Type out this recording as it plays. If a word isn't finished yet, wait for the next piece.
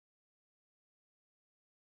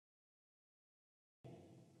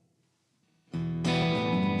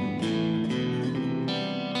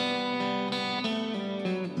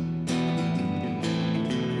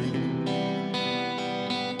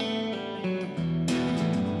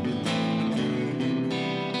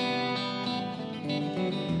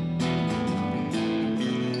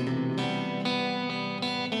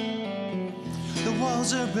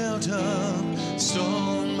walls are built up,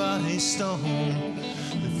 stone by stone.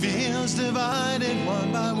 The fields divided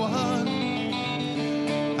one by one.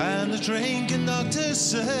 And the train conductor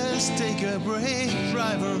says, take a break,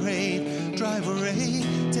 driver 8, driver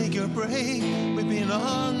 8, take a break. We've been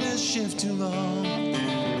on this shift too long.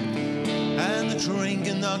 And the train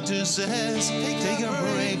conductor says, take a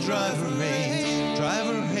break, driver 8,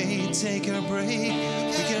 driver 8, take a break.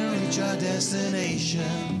 We can reach our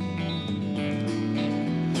destination,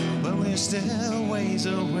 but we're still ways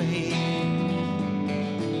away.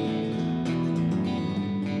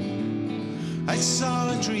 I saw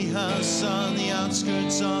a treehouse on the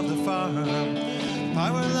outskirts of the farm.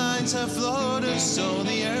 Power lines have floated so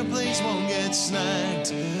the airplanes won't get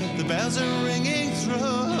snagged. The bells are ringing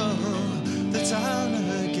through the town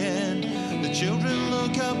again. The children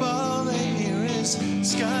look up, all they hear is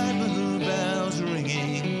sky blue bells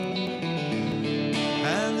ringing.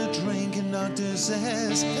 And the train conductor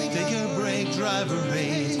says, take a break, driver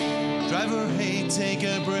 8, driver 8, take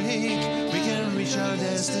a break. We can reach our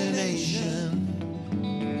destination,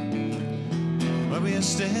 but we're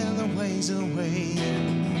still a ways away.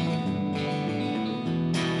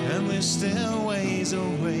 And we're still ways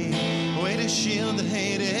away. A way to shield the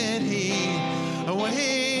hated heat, a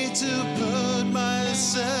way to put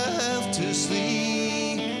myself to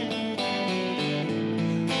sleep,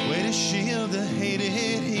 a way to shield the hated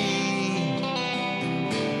heat,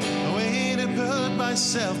 a way to put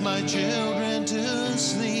myself, my children to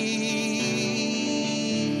sleep.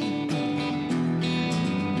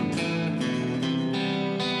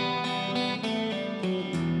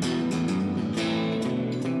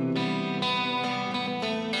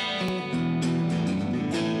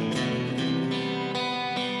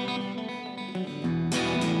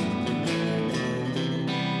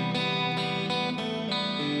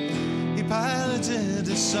 Piloted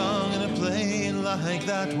a song in a plane like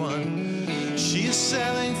that one. She is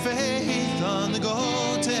selling faith on the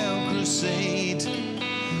Goldtail Crusade.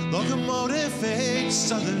 Locomotive fake,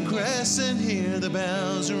 Southern Crescent, hear the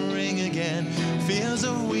bells ring again. Fields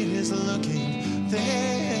of wheat is looking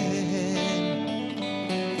thin.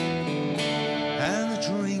 And the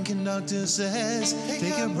train conductor says,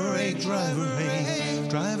 take a break, driver 8,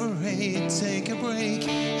 driver 8, take a break.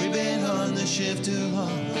 We've been on the shift too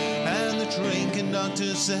long. And the train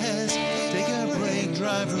conductor says, take a break,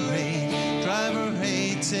 driver 8, driver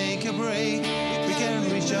 8, take a break. We can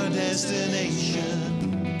reach our destination,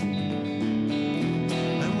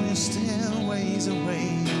 and we're still ways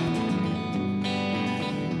away.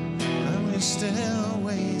 And we're still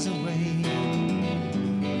ways away.